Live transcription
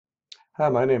Hi,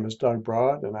 my name is Doug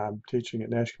Broad, and I'm teaching at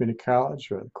Nash Community College.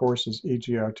 The course is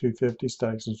EGR 250,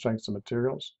 Statics and Strengths of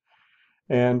Materials.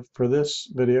 And for this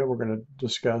video, we're going to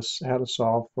discuss how to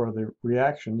solve for the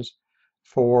reactions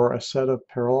for a set of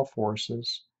parallel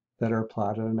forces that are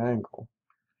applied at an angle.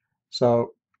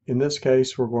 So in this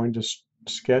case, we're going to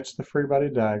sketch the free body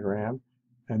diagram,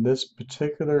 and this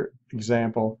particular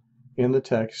example in the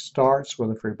text starts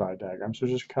with a free body diagram. So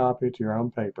just copy it to your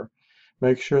own paper.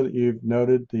 Make sure that you've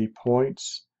noted the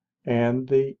points and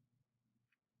the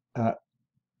uh,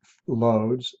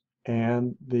 loads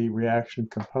and the reaction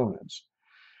components.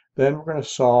 Then we're going to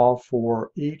solve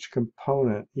for each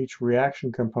component, each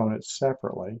reaction component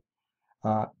separately.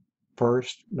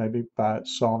 First, maybe by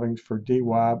solving for dy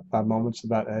by moments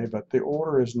about A, but the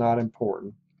order is not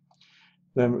important.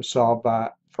 Then we solve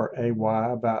for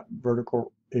AY about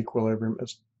vertical equilibrium,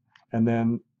 and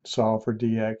then solve for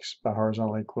dx by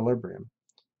horizontal equilibrium.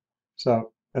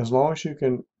 So as long as you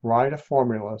can write a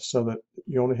formula so that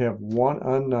you only have one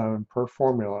unknown per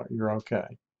formula, you're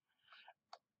okay.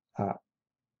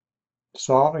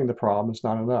 Solving the problem is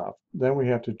not enough. Then we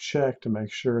have to check to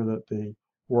make sure that the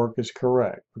work is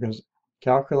correct, because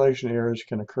calculation errors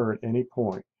can occur at any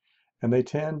point, and they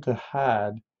tend to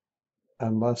hide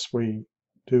unless we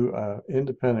do an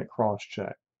independent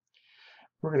cross-check.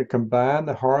 We're going to combine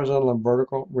the horizontal and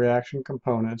vertical reaction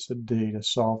components at D to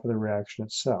solve for the reaction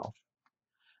itself.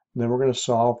 And then we're going to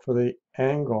solve for the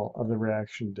angle of the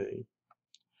reaction D.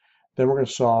 Then we're going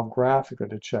to solve graphically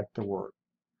to check the work,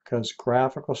 because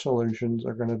graphical solutions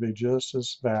are going to be just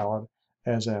as valid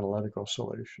as analytical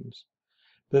solutions.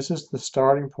 This is the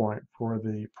starting point for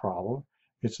the problem.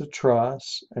 It's a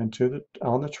truss, and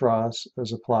on the truss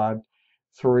is applied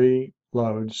 3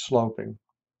 loads sloping.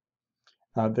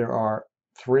 There are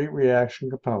 3 reaction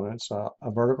components,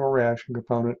 a vertical reaction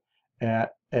component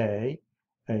at A,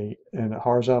 and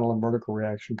horizontal and vertical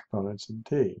reaction components at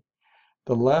D.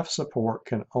 The left support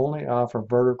can only offer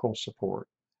vertical support.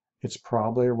 It's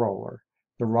probably a roller.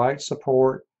 The right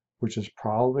support, which is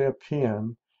probably a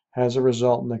pin, has a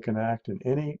resultant that can act in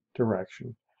any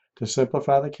direction. To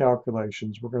simplify the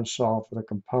calculations, we're going to solve for the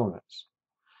components.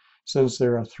 Since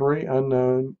there are 3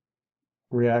 unknown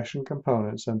reaction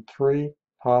components and 3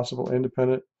 possible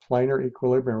independent planar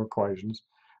equilibrium equations,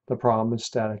 the problem is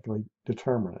statically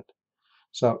determinate.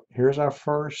 So here's our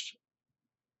first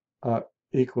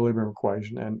equilibrium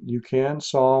equation, and you can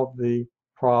solve the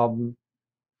problem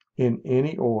in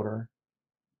any order.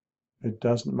 It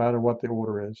doesn't matter what the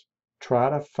order is.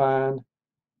 Try to find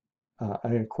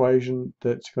an equation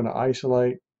that's going to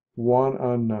isolate one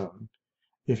unknown.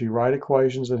 If you write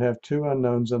equations that have 2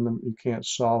 unknowns in them, you can't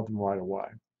solve them right away.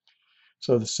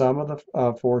 So the sum of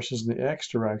the forces in the x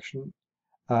direction,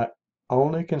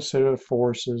 only consider the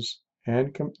forces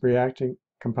and reacting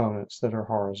components that are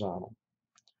horizontal.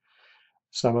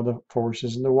 Some of the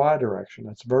forces in the y direction,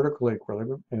 that's vertical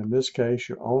equilibrium, and in this case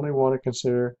you only want to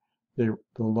consider the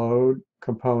load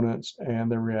components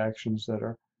and the reactions that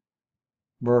are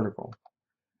vertical.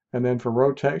 And then for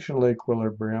rotational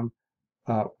equilibrium,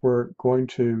 we're going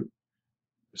to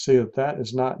see that that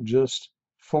is not just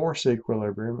force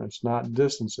equilibrium, it's not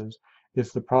distances,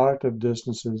 it's the product of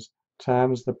distances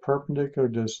times the perpendicular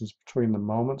distance between the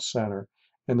moment center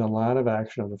and the line of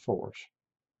action of the force.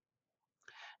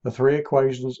 The 3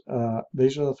 equations,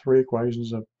 these are the 3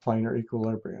 equations of planar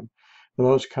equilibrium. The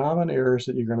most common errors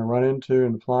that you're going to run into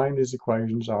in applying these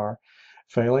equations are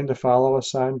failing to follow a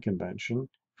sign convention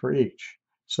for each.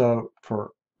 So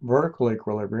for vertical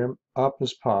equilibrium, up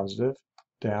is positive,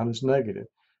 down is negative.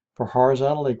 For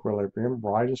horizontal equilibrium,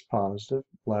 right is positive,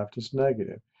 left is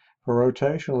negative. For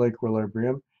rotational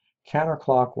equilibrium,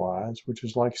 counterclockwise, which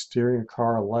is like steering a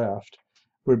car left,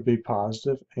 would be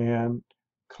positive, and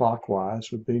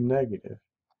clockwise would be negative.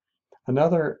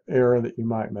 Another error that you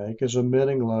might make is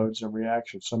omitting loads and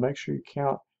reactions. So make sure you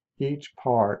count each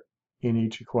part in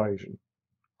each equation.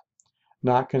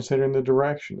 Not considering the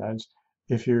direction. That's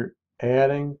if you're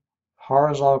adding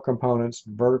horizontal components to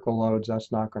vertical loads,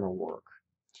 that's not going to work.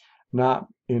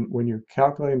 When you're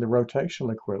calculating the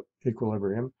rotational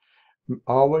equilibrium,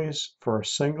 always for a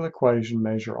single equation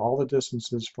measure all the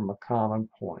distances from a common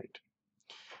point.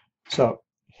 So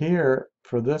here,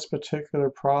 for this particular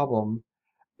problem,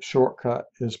 shortcut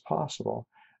is possible.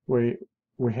 We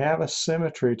have a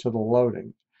symmetry to the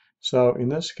loading. So in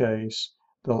this case,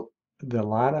 the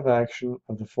line of action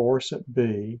of the force at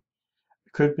B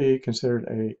could be considered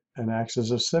an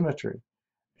axis of symmetry.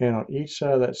 And on each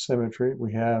side of that symmetry,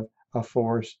 we have a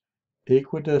force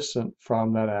equidistant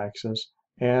from that axis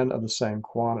and of the same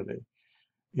quantity.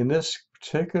 In this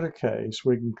particular case,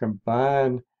 we can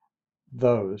combine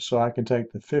those. So I can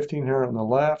take the 1500 on the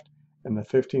left and the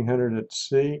 1500 at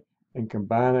C and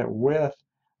combine it with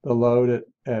the load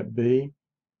at B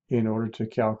in order to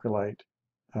calculate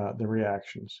the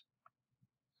reactions.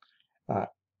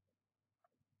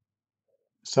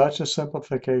 Such a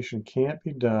simplification can't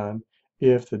be done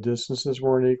if the distances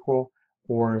weren't equal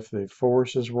or if the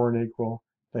forces weren't equal.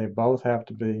 They both have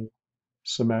to be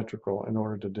symmetrical in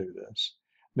order to do this.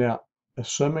 Now,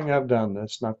 assuming I've done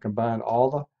this and I've combined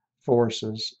all the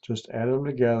forces, just added them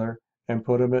together and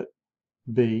put them at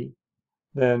B,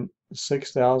 then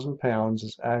 6,000 pounds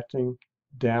is acting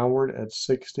downward at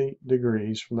 60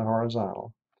 degrees from the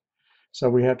horizontal. So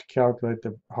we have to calculate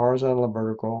the horizontal and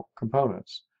vertical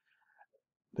components.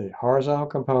 The horizontal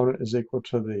component is equal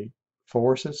to the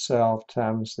force itself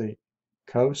times the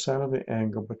cosine of the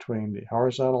angle between the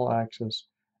horizontal axis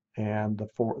and the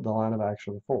line of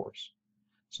action of the force.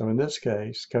 So in this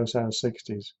case, cosine of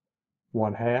 60 is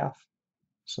 1/2,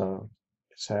 so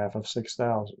it's half of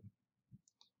 6,000.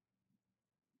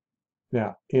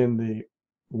 Now, in the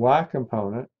y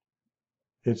component,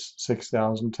 it's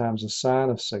 6,000 times the sine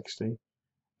of 60.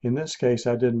 In this case,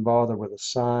 I didn't bother with a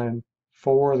sine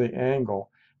for the angle,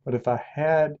 but if I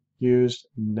had used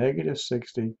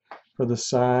 -60 for the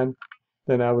sine,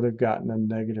 then I would have gotten a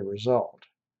negative result.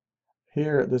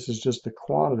 Here, this is just the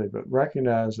quantity, but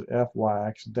recognize that Fy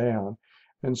acts down.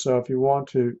 And so if you want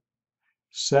to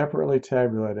separately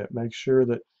tabulate it, make sure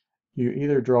that you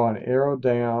either draw an arrow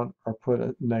down or put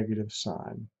a negative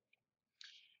sign.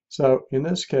 So in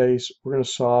this case, we're going to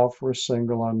solve for a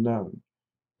single unknown.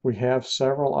 We have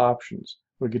several options.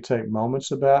 We could take moments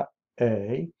about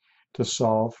A to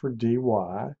solve for dy,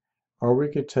 or we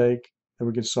could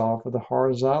solve for the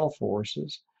horizontal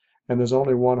forces, and there's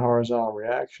only one horizontal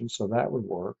reaction, so that would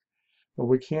work. But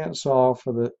we can't solve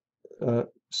for the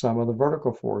sum of the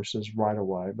vertical forces right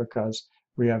away because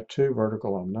we have two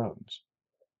vertical unknowns.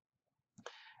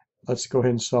 Let's go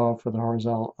ahead and solve for the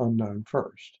horizontal unknown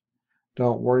first.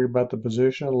 Don't worry about the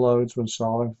position of loads when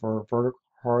solving for vertical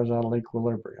horizontal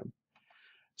equilibrium.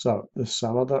 So the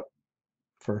sum of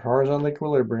for horizontal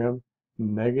equilibrium,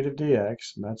 negative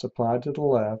dx, and that's applied to the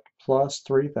left, plus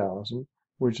 3,000,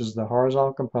 which is the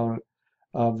horizontal component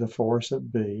of the force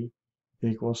at B,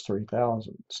 equals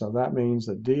 3,000. So that means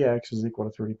that dx is equal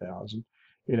to 3,000.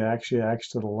 It actually acts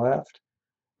to the left,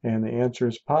 and the answer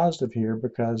is positive here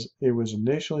because it was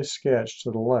initially sketched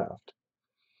to the left.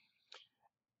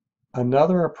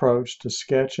 Another approach to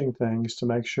sketching things to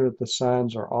make sure that the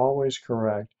signs are always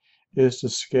correct is to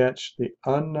sketch the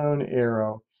unknown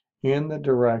arrow in the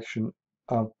direction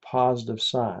of positive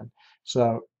sign.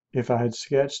 So if I had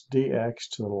sketched dx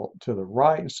to the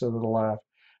right instead of the left,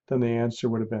 then the answer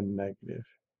would have been negative.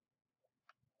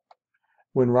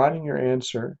 When writing your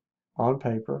answer on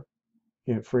paper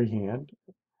in freehand,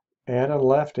 add a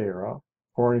left arrow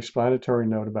or an explanatory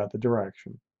note about the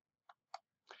direction.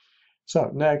 So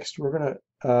next, we're going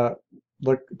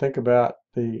to think about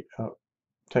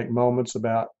take moments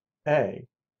about A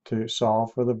to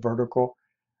solve for the vertical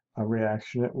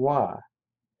reaction at Y.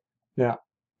 Now,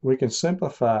 we can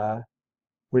simplify.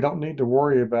 We don't need to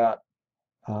worry about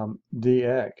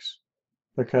dx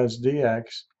because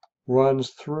dx runs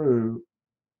through,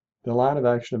 the line of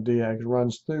action of dx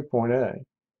runs through point A.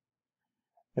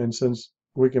 And since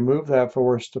we can move that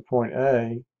force to point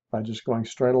A by just going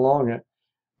straight along it,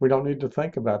 we don't need to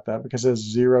think about that because it's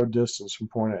zero distance from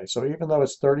point A. So even though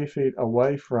it's 30 feet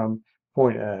away from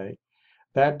point A,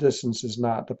 that distance is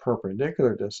not the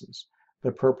perpendicular distance.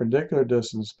 The perpendicular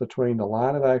distance between the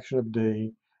line of action of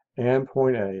D and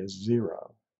point A is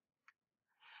 0.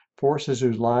 Forces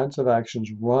whose lines of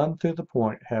actions run through the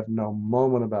point have no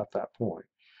moment about that point.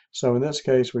 So in this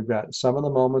case, we've got some of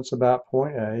the moments about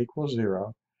point A equals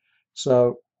 0.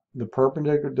 So the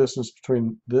perpendicular distance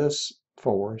between this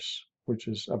force, which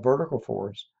is a vertical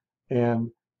force,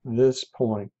 and this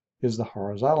point is the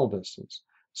horizontal distance.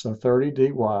 So 30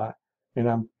 dy, and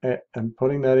I'm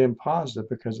putting that in positive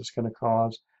because it's going to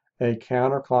cause a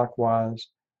counterclockwise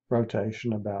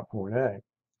rotation about point A.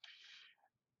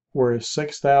 Whereas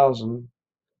 6,000,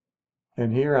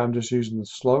 and here I'm just using the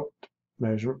slope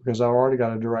measurement because I've already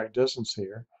got a direct distance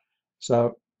here.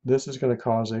 So this is going to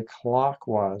cause a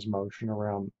clockwise motion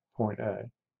around point A.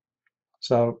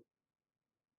 So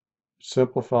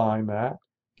simplifying that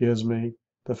gives me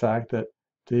the fact that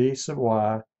d sub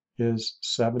y is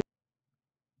 7.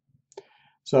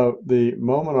 So the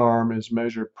moment arm is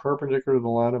measured perpendicular to the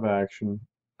line of action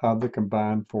of the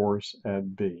combined force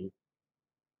at B.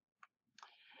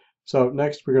 So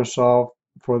next we're going to solve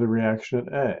for the reaction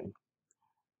at A.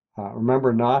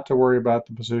 Remember not to worry about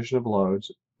the position of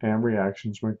loads and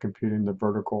reactions when computing the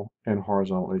vertical and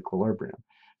horizontal equilibrium.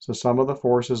 So sum of the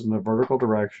forces in the vertical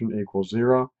direction equals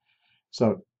 0.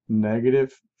 So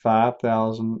negative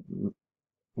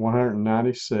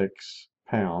 5,196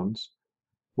 pounds,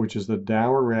 which is the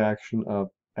downward reaction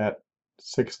at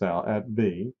 6,000 at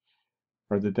B,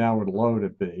 or the downward load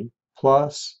at B,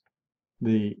 plus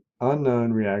the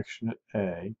unknown reaction at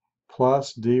A,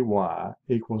 plus dy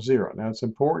equals 0. Now it's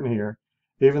important here,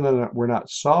 even though we're not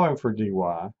solving for dy,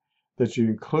 that you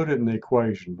include it in the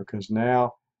equation, because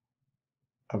now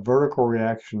a vertical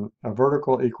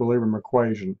equilibrium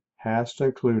equation has to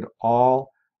include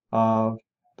all of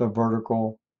the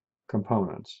vertical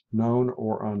components, known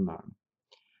or unknown.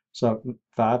 So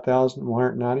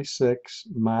 5,196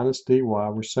 minus dy,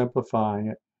 we're simplifying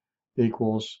it,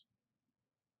 equals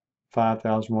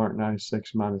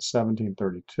 5,196 minus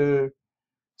 1732.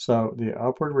 So the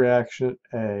upward reaction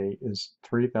at A is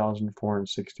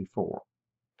 3,464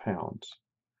 pounds.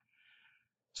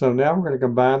 So now we're going to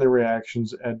combine the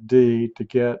reactions at D to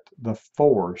get the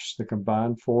force, the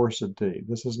combined force at D.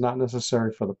 This is not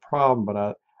necessary for the problem,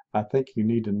 but I think you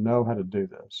need to know how to do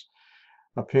this.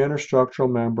 A pin or structural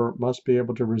member must be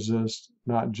able to resist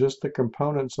not just the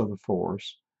components of the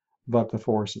force, but the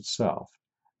force itself.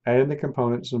 Adding the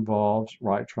components involves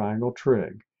right triangle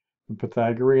trig. The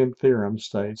Pythagorean theorem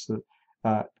states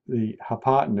that the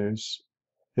hypotenuse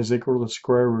is equal to the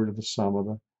square root of the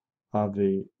sum of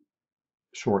the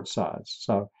short sides.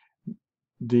 So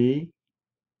d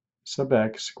sub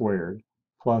x squared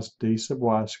plus d sub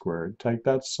y squared. Take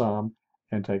that sum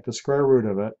and take the square root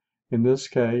of it. In this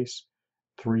case,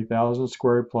 3,000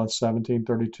 squared plus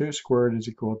 1732 squared is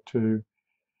equal to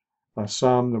a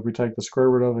sum that we take the square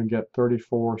root of and get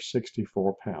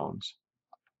 3,464 pounds.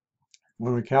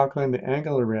 When we calculate the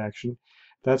angular reaction,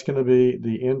 that's going to be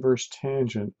the inverse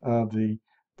tangent of the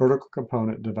vertical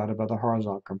component divided by the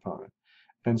horizontal component.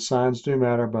 And signs do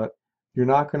matter, but you're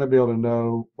not going to be able to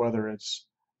know whether it's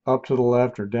up to the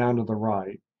left or down to the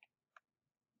right.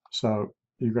 So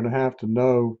you're going to have to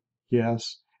know,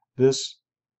 yes, this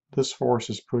force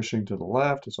is pushing to the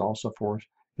left. It's also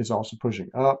pushing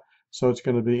up. So it's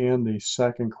going to be in the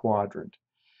second quadrant.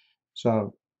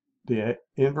 So the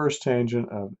inverse tangent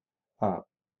of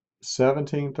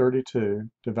 1732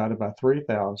 divided by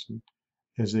 3,000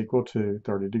 is equal to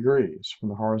 30 degrees from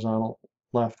the horizontal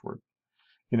leftward.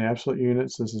 In absolute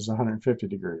units, this is 150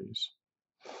 degrees.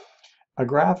 A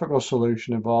graphical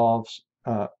solution involves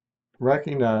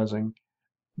recognizing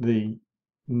the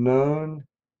known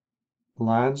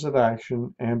lines of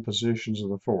action and positions of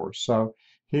the force. So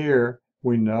here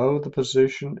we know the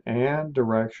position and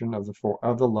direction of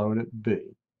the load at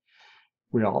B.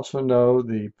 We also know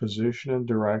the position and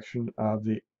direction of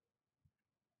the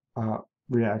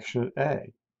reaction at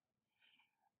A.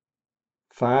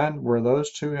 Find where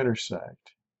those two intersect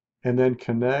and then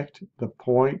connect the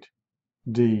point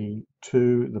D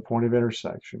to the point of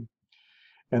intersection.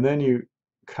 And then you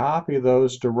copy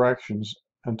those directions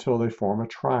until they form a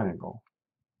triangle.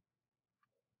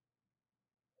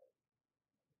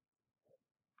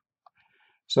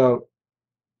 So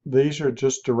these are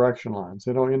just direction lines.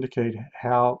 They don't indicate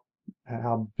how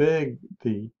big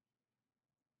the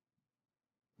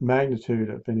magnitude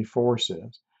of any force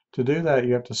is. To do that,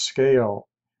 you have to scale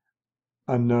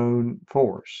a known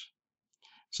force.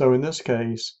 So in this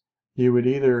case, you would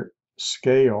either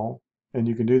scale, and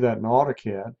you can do that in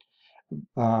AutoCAD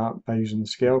by using the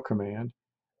scale command,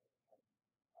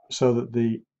 so that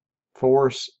the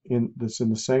force that's in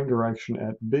the same direction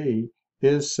at B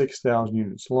is 6,000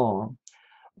 units long.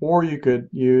 Or you could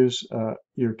use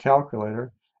your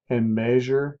calculator and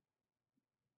measure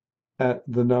at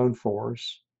the known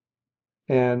force.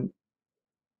 And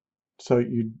so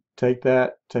you take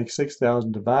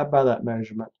 6,000, divide by that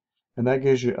measurement, and that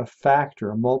gives you a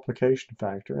factor, a multiplication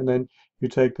factor. And then you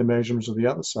take the measurements of the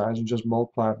other sides and just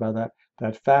multiply by that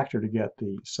factor to get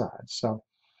the sides. So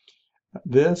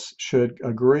this should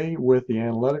agree with the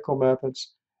analytical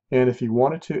methods. And if you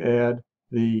wanted to add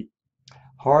the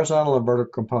horizontal and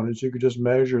vertical components, you could just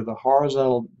measure the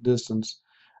horizontal distance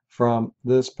from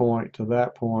this point to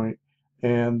that point,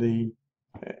 and the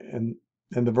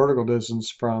vertical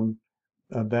distance from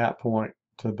that point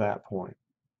to that point.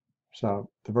 So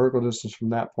the vertical distance from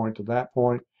that point to that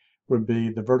point would be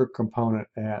the vertical component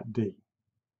at D.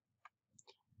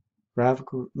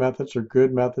 Graphical methods are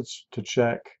good methods to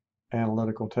check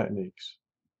analytical techniques.